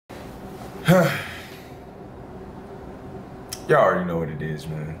Y'all already know what it is,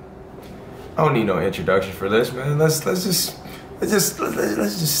 man. I don't need no introduction for this, man. Let's just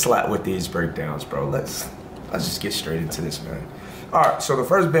slap with these breakdowns, bro. Let's just get straight into this, man. All right, so the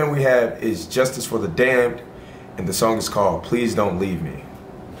first band we have is Justice for the Damned, and the song is called Please Don't Leave Me.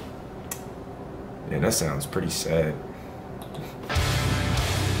 Man, that sounds pretty sad.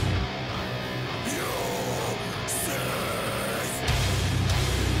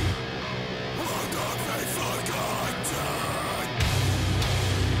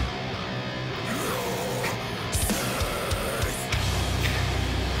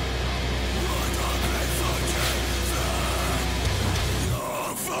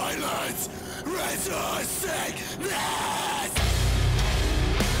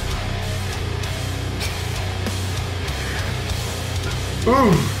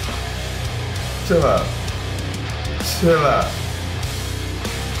 Ooh, chill out, chill out,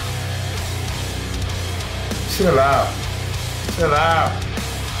 chill out, chill out,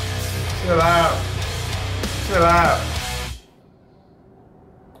 chill out, chill out.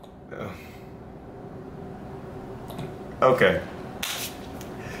 Okay,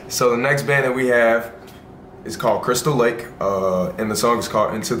 so the next band that we have is called Crystal Lake, and the song is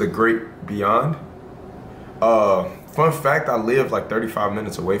called Into the Great Beyond. Fun fact, I live like 35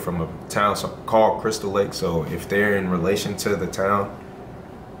 minutes away from a town called Crystal Lake, so if they're in relation to the town,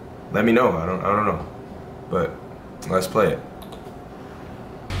 let me know. I don't know. But let's play it.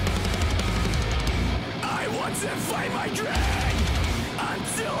 I want to fight my dream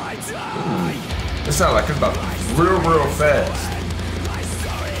until I die. It sounds like it's about real fast.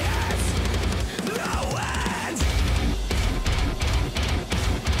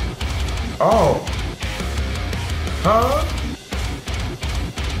 Oh. Huh?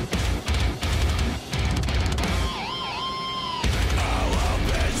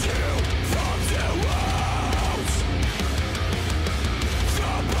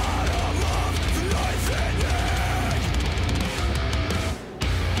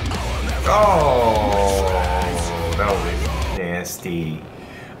 Oh, that was nasty.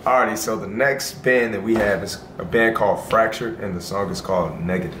 Alrighty, so the next band that we have is a band called FRCTRD, and the song is called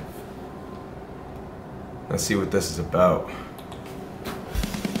Negative. Let's see what this is about.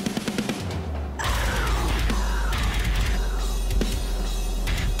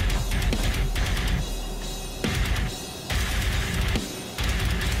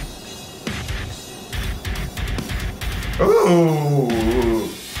 Ooh.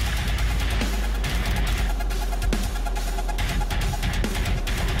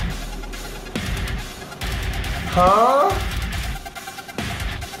 Huh?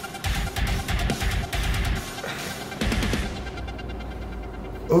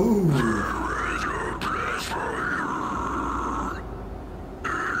 Ooh.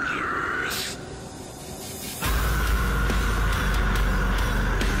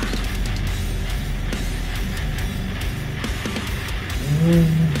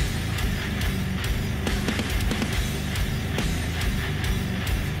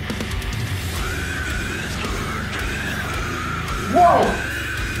 Whoa!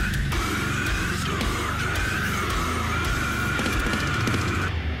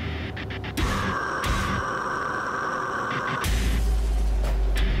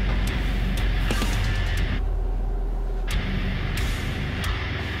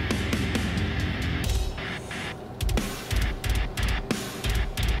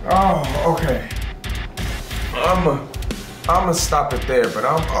 Oh, okay. I'ma stop it there, but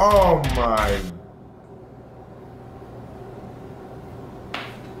oh my.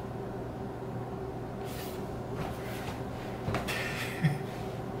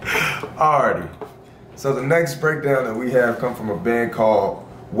 Alrighty. So the next breakdown that we have come from a band called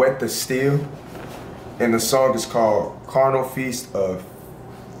Wet the Steel, and the song is called Carnal Feast of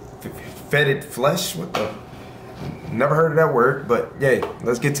Fetid Flesh. What the? Never heard of that word, but yay,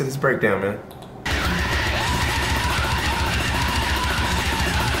 let's get to this breakdown, man.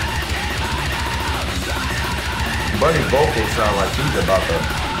 Buddy's vocals sound like he's about to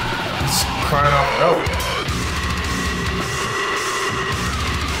crying out for help.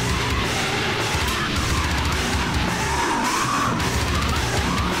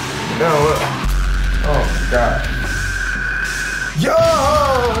 Now look. Oh my God. Yo!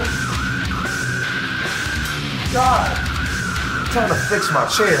 God, I'm trying to fix my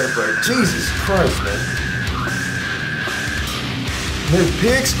chair, but Jesus Christ, man. His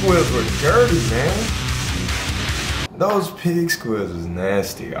pig squeals were dirty, man. Those pig squeals was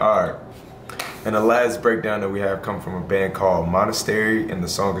nasty. Alright. And the last breakdown that we have come from a band called Monasteries, and the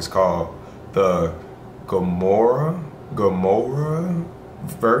song is called the Gomorrah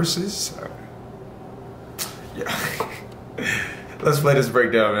verses. Yeah. Let's play this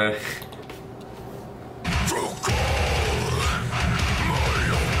breakdown, man.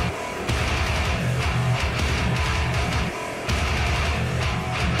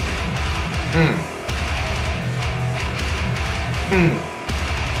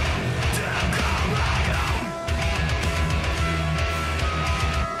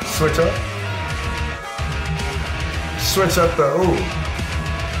 Switch up. Switch up the ooh.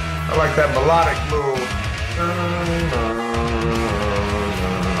 I like that melodic little.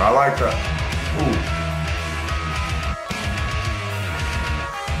 I like that. Ooh.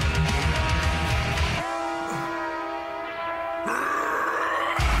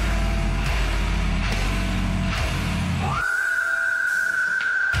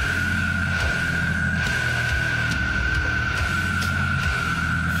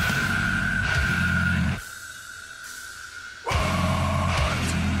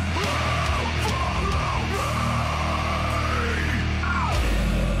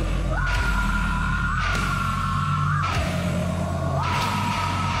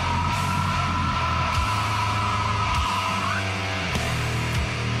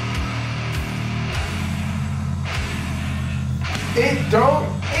 It don't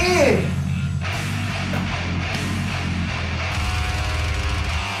end.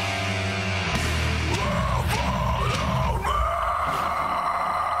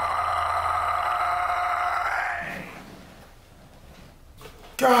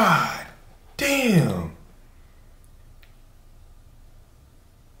 God damn.